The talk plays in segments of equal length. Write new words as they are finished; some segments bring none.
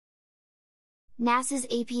NASA's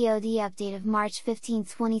APOD update of March 15,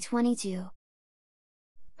 2022.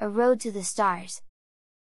 A road to the stars.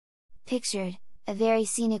 Pictured, a very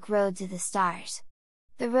scenic road to the stars.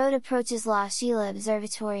 The road approaches La Silla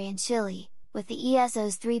Observatory in Chile, with the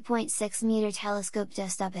ESO's 3.6-meter telescope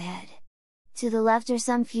just up ahead. To the left are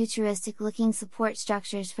some futuristic-looking support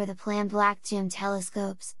structures for the planned BlackGEM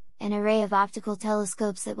telescopes, an array of optical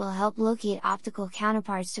telescopes that will help locate optical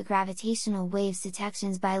counterparts to gravitational waves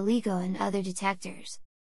detections by LIGO and other detectors.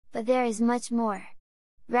 But there is much more.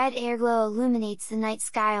 Red airglow illuminates the night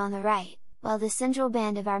sky on the right, while the central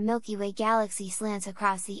band of our Milky Way Galaxy slants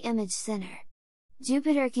across the image center.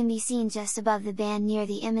 Jupiter can be seen just above the band near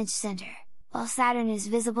the image center, while Saturn is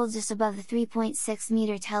visible just above the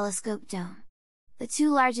 3.6-meter telescope dome. The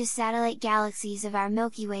two largest satellite galaxies of our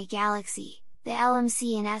Milky Way Galaxy, the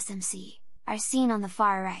LMC and SMC, are seen on the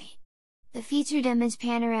far right. The featured image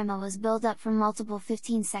panorama was built up from multiple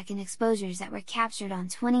 15-second exposures that were captured on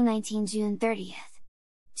 2019 June 30th.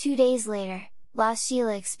 2 days later, La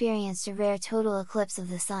Silla experienced a rare total eclipse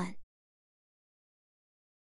of the Sun.